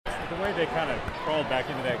way they kind of crawled back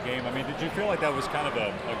into that game, I mean, did you feel like that was kind of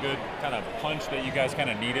a good kind of punch that you guys kind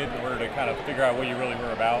of needed in order to kind of figure out what you really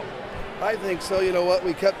were about? I think so. You know, what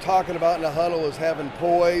we kept talking about in the huddle was having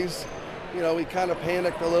poise. You know, we kind of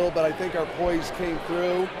panicked a little, but I think our poise came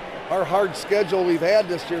through. Our hard schedule we've had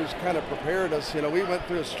this year has kind of prepared us. You know, we went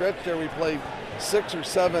through a stretch there. We played 6 or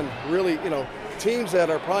 7 really, teams that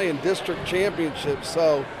are probably in district championships.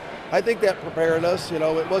 So I think that prepared us. You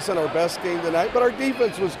know, it wasn't our best game tonight, but our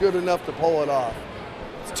defense was good enough to pull it off.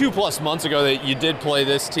 It's 2+ months ago that you did play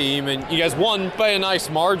this team, and you guys won by a nice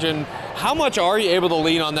margin. How much are you able to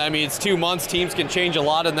lean on that? I mean, it's 2 months. Teams can change a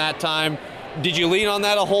lot in that time. Did you lean on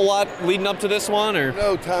that a whole lot leading up to this one? Or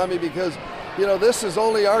no, Tommy, because this is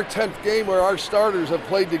only our 10th game where our starters have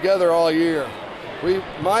played together all year.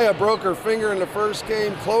 Maya broke her finger in the first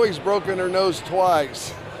game. Chloe's broken her nose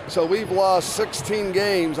twice. So we've lost 16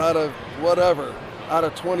 games out of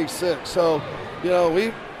 26. So,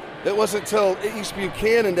 it wasn't until East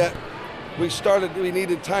Buchanan that we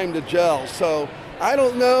needed time to gel. So I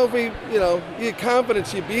don't know if you had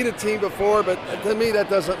confidence, you beat a team before, but to me that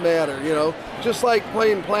doesn't matter, Just like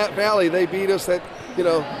playing Platte Valley, they beat us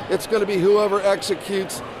it's going to be whoever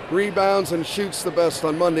executes, rebounds, and shoots the best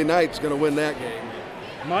on Monday night is going to win that game.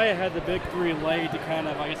 Maya had the big 3 late to kind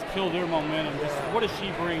of, kill their momentum. What does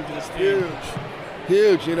she bring to this team?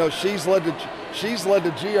 Huge. She's led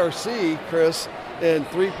the GRC, Chris, in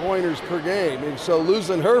 3-pointers per game. And so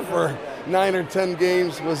losing her for 9 or 10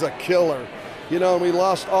 games was a killer. And we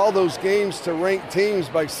lost all those games to ranked teams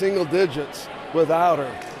by single digits without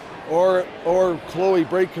her. Or Chloe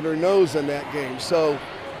breaking her nose in that game. So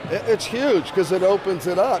it's huge because it opens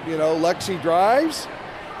it up. Lexi drives.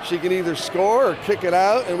 She can either score or kick it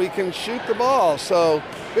out, and we can shoot the ball. So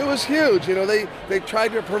it was huge. They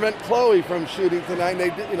tried to prevent Chloe from shooting tonight.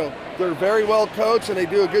 And they're very well coached, and they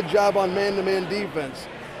do a good job on man-to-man defense.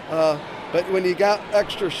 But when you got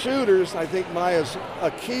extra shooters, I think Maya's a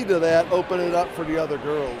key to that, opening it up for the other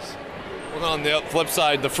girls. Well, on the flip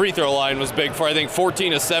side, the free throw line was big for, I think,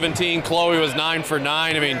 14 of 17. Chloe was 9 for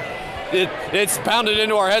 9. I mean, it's pounded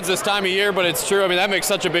into our heads this time of year, but it's true. I mean, that makes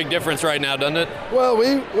such a big difference right now, doesn't it? Well,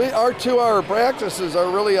 our 2-hour practices are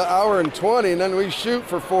really 1 hour and 20, and then we shoot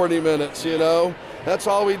for 40 minutes, That's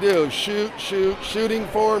all we do, shooting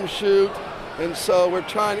form, shoot. And so we're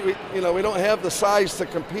trying, we don't have the size to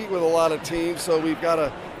compete with a lot of teams, so we've got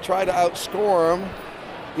to try to outscore them,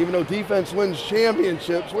 even though defense wins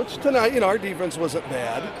championships, which tonight, our defense wasn't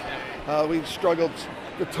bad. We struggled.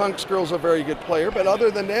 The Tunks girl's a very good player, but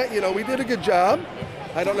other than that, we did a good job.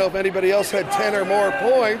 I don't know if anybody else had 10 or more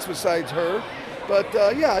points besides her, but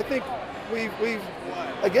I think we've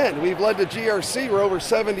led the GRC. We're over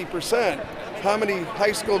 70%. How many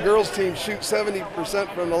high school girls teams shoot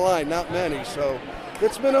 70% from the line? Not many. So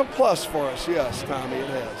it's been a plus for us. Yes, Tommy, it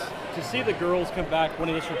has. To see the girls come back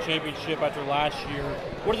winning this championship after last year,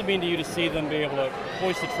 what does it mean to you to see them be able to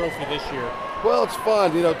hoist the trophy this year? Well, it's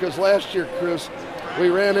fun, because last year, Chris, we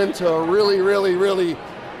ran into a really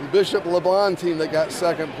Bishop LeBron team that got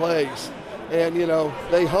second place. And,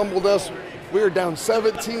 they humbled us. We were down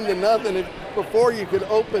 17-0 before you could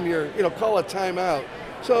open your, call a timeout.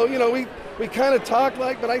 So, we kind of talk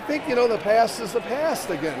but I think, the past is the past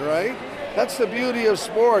again, right? That's the beauty of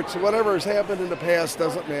sports. Whatever has happened in the past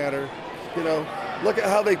doesn't matter. Look at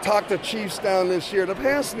how they talked the Chiefs down this year. The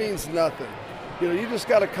past means nothing. You just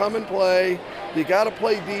got to come and play. You got to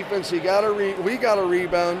play defense. We got to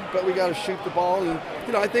rebound, but we got to shoot the ball. And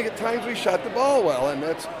I think at times we shot the ball well, and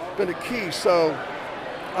that's been a key. So,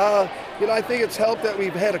 I think it's helped that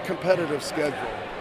we've had a competitive schedule.